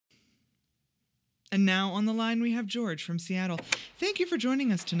And now on the line we have George from Seattle. Thank you for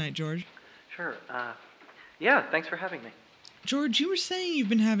joining us tonight, George. Sure. Yeah, thanks for having me. George, you were saying you've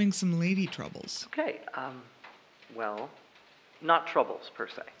been having some lady troubles. Okay, well, not troubles per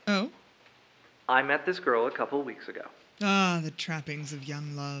se. Oh? I met this girl a couple weeks ago. Ah, the trappings of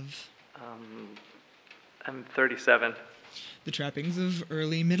young love. I'm 37. The trappings of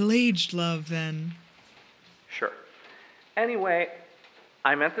early middle-aged love, then. Sure. Anyway,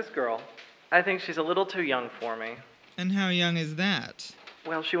 I met this girl. I think she's a little too young for me. And how young is that?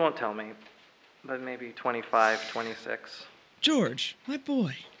 Well, she won't tell me, but maybe 25, 26. George, my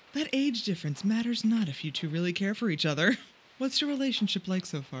boy, that age difference matters not if you two really care for each other. What's your relationship like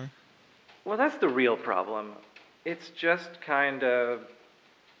so far? Well, that's the real problem. It's just kind of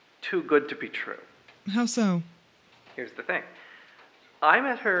too good to be true. How so? Here's the thing. I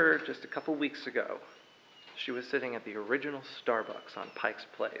met her just a couple weeks ago. She was sitting at the original Starbucks on Pike's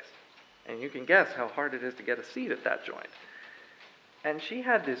Place. And you can guess how hard it is to get a seat at that joint. And she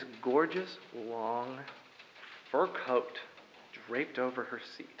had this gorgeous, long fur coat draped over her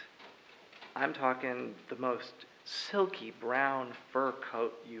seat. I'm talking the most silky brown fur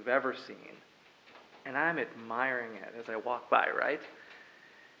coat you've ever seen. And I'm admiring it as I walk by, right?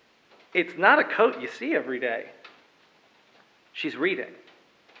 It's not a coat you see every day. She's reading.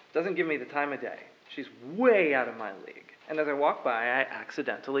 Doesn't give me the time of day. She's way out of my league. And as I walk by, I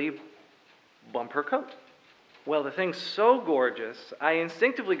accidentally bump her coat. Well, the thing's so gorgeous, I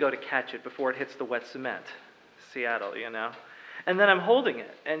instinctively go to catch it before it hits the wet cement. Seattle, you know? And then I'm holding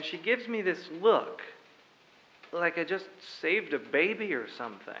it, and she gives me this look, like I just saved a baby or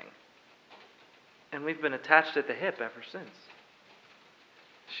something. And we've been attached at the hip ever since.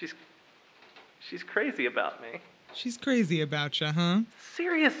 She's crazy about me. She's crazy about you, huh?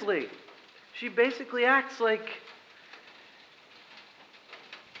 Seriously. She basically acts like...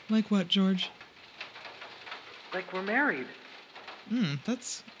 Like what, George? like we're married.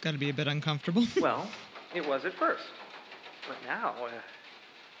 That's gotta be a bit uncomfortable. Well, it was at first. But now,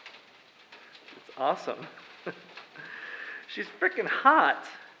 it's awesome. She's freaking hot.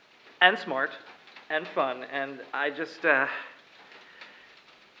 And smart. And fun. And I just, but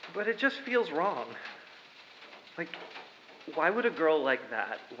it just feels wrong. Like, why would a girl like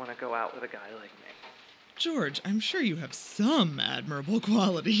that want to go out with a guy like me? George, I'm sure you have some admirable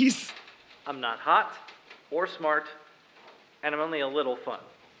qualities. I'm not hot or smart, and I'm only a little fun.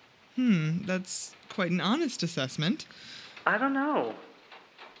 That's quite an honest assessment. I don't know.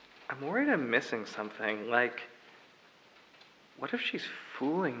 I'm worried I'm missing something. Like, what if she's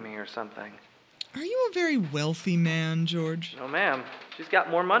fooling me or something? Are you a very wealthy man, George? No, ma'am. She's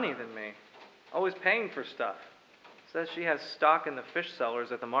got more money than me. Always paying for stuff. Says she has stock in the fish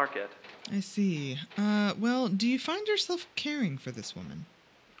sellers at the market. I see. Well, do you find yourself caring for this woman?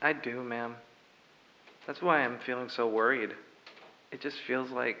 I do, ma'am. That's why I'm feeling so worried. It just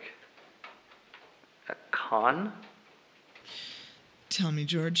feels like a con. Tell me,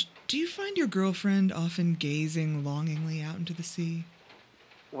 George, do you find your girlfriend often gazing longingly out into the sea?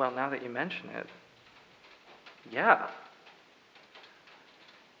 Well, now that you mention it, yeah.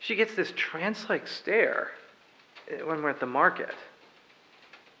 She gets this trance-like stare when we're at the market.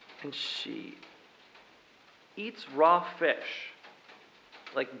 And she eats raw fish.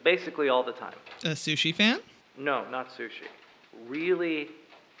 Like, basically all the time. A sushi fan? No, not sushi. Really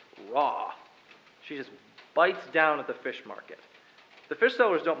raw. She just bites down at the fish market. The fish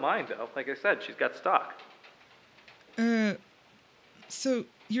sellers don't mind, though. Like I said, she's got stock. So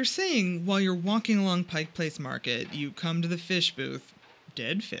you're saying while you're walking along Pike Place Market, you come to the fish booth,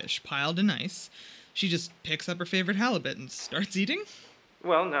 dead fish piled in ice. She just picks up her favorite halibut and starts eating?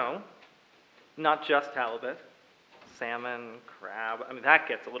 Well, no. Not just halibut. Salmon, crab. I mean, that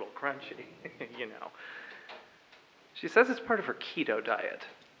gets a little crunchy, you know. She says it's part of her keto diet.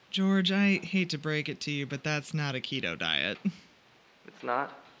 George, I hate to break it to you, but that's not a keto diet. It's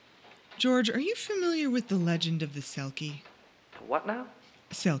not? George, are you familiar with the legend of the Selkie? What now?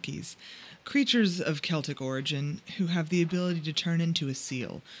 Selkies. Creatures of Celtic origin who have the ability to turn into a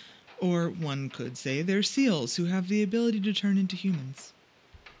seal. Or one could say they're seals who have the ability to turn into humans.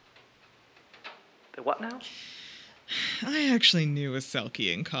 The what now? I actually knew a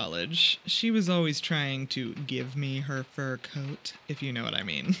Selkie in college. She was always trying to give me her fur coat, if you know what I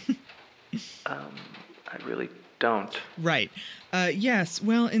mean. I really don't. Right. Yes,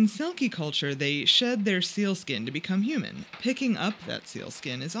 well, in Selkie culture, they shed their sealskin to become human. Picking up that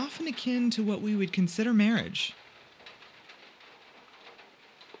sealskin is often akin to what we would consider marriage.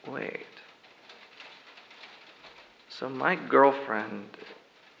 Wait. So my girlfriend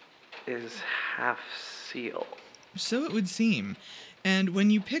is half seal. So it would seem. And when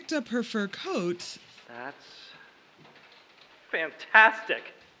you picked up her fur coat... That's fantastic.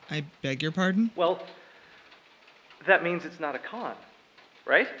 I beg your pardon? Well, that means it's not a con,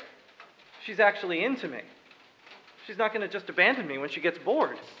 right? She's actually into me. She's not going to just abandon me when she gets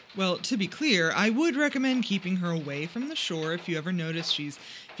bored. Well, to be clear, I would recommend keeping her away from the shore if you ever notice she's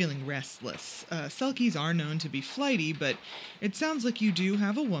feeling restless. Selkies are known to be flighty, but it sounds like you do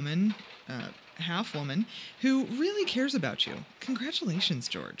have a woman, half woman, who really cares about you. Congratulations,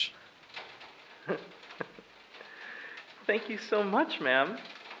 George. Thank you so much, ma'am.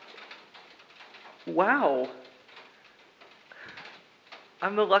 Wow.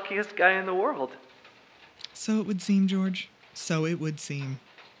 I'm the luckiest guy in the world. So it would seem, George. So it would seem.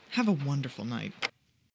 Have a wonderful night.